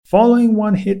following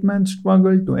one hitman's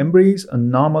struggle to embrace a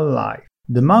normal life.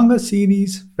 The manga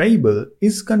series Fable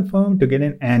is confirmed to get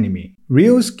an anime.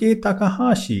 Ryosuke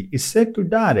Takahashi is set to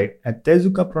direct at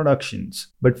Tezuka Productions,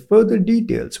 but further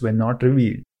details were not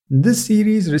revealed. This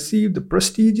series received the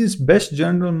prestigious Best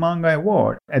General Manga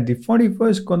Award at the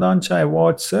 41st Kodansha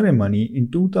Awards ceremony in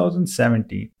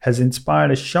 2017, has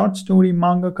inspired a short story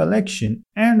manga collection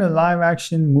and a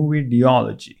live-action movie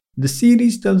duology. The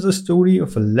series tells the story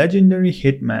of a legendary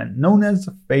hitman known as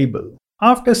the Fable.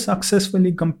 After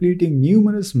successfully completing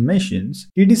numerous missions,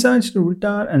 he decides to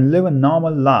retire and live a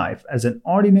normal life as an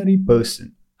ordinary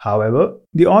person. However,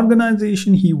 the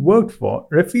organization he worked for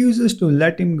refuses to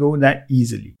let him go that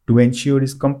easily. To ensure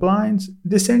his compliance,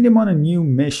 they send him on a new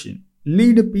mission: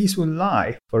 lead a peaceful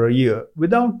life for a year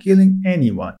without killing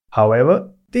anyone.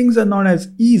 However, things are not as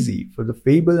easy for the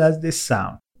Fable as they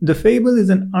sound. The Fable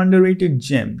is an underrated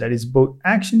gem that is both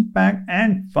action-packed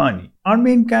and funny. Our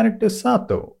main character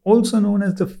Sato, also known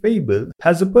as the Fable,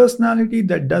 has a personality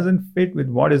that doesn't fit with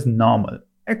what is normal.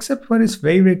 Except for his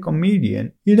favorite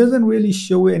comedian, he doesn't really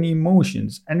show any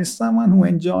emotions and is someone who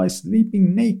enjoys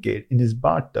sleeping naked in his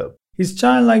bathtub. His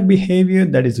childlike behavior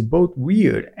that is both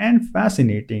weird and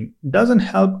fascinating doesn't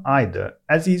help either,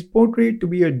 as he is portrayed to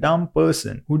be a dumb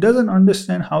person who doesn't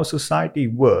understand how society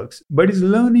works but is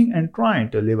learning and trying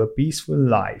to live a peaceful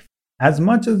life. As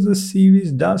much as this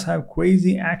series does have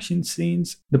crazy action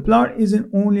scenes, the plot isn't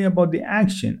only about the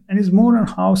action and is more on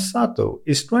how Sato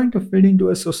is trying to fit into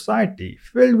a society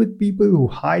filled with people who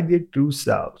hide their true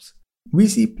selves. We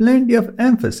see plenty of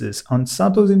emphasis on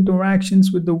Sato's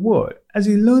interactions with the world as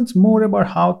he learns more about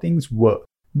how things work.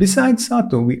 Besides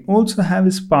Sato, we also have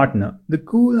his partner, the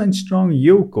cool and strong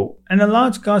Yoko, and a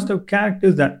large cast of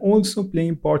characters that also play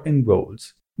important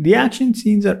roles. The action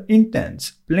scenes are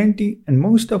intense, plenty, and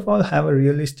most of all have a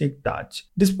realistic touch.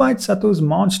 Despite Sato's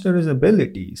monstrous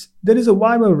abilities, there is a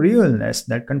vibe of realness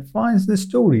that confines the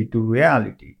story to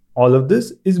reality. All of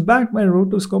this is backed by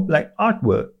rotoscope-like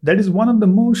artwork that is one of the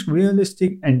most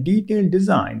realistic and detailed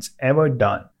designs ever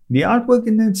done. The artwork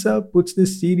in itself puts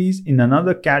this series in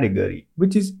another category,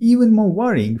 which is even more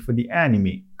worrying for the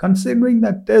anime, considering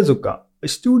that Tezuka, a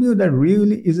studio that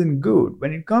really isn't good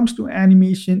when it comes to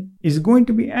animation, is going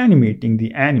to be animating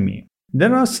the anime.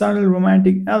 There are subtle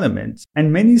romantic elements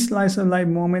and many slice-of-life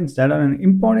moments that are an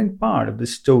important part of the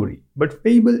story, but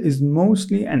Fable is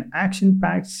mostly an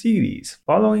action-packed series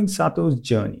following Sato's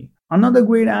journey. Another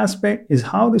great aspect is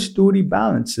how the story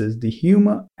balances the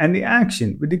humor and the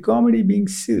action, with the comedy being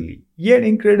silly, yet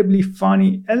incredibly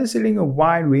funny, eliciting a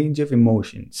wide range of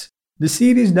emotions. The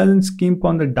series doesn't skimp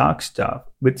on the dark stuff,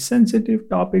 with sensitive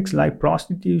topics like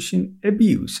prostitution,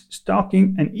 abuse,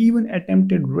 stalking, and even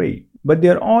attempted rape, but they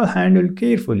are all handled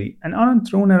carefully and aren't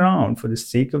thrown around for the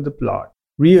sake of the plot.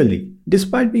 Really,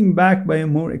 despite being backed by a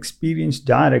more experienced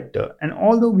director, and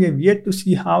although we have yet to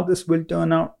see how this will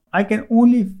turn out, I can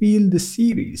only feel the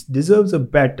series deserves a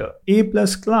better A+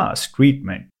 class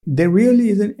treatment. There really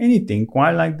isn't anything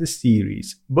quite like this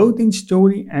series, both in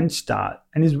story and style,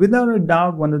 and is without a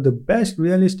doubt one of the best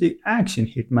realistic action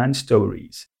Hitman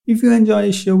stories. If you enjoy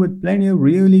a show with plenty of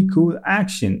really cool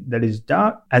action that is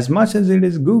dark as much as it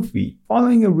is goofy,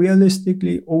 following a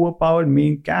realistically overpowered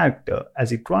main character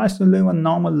as he tries to live a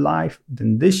normal life,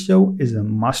 then this show is a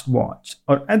must watch,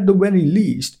 or at the very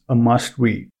least, a must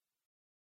read.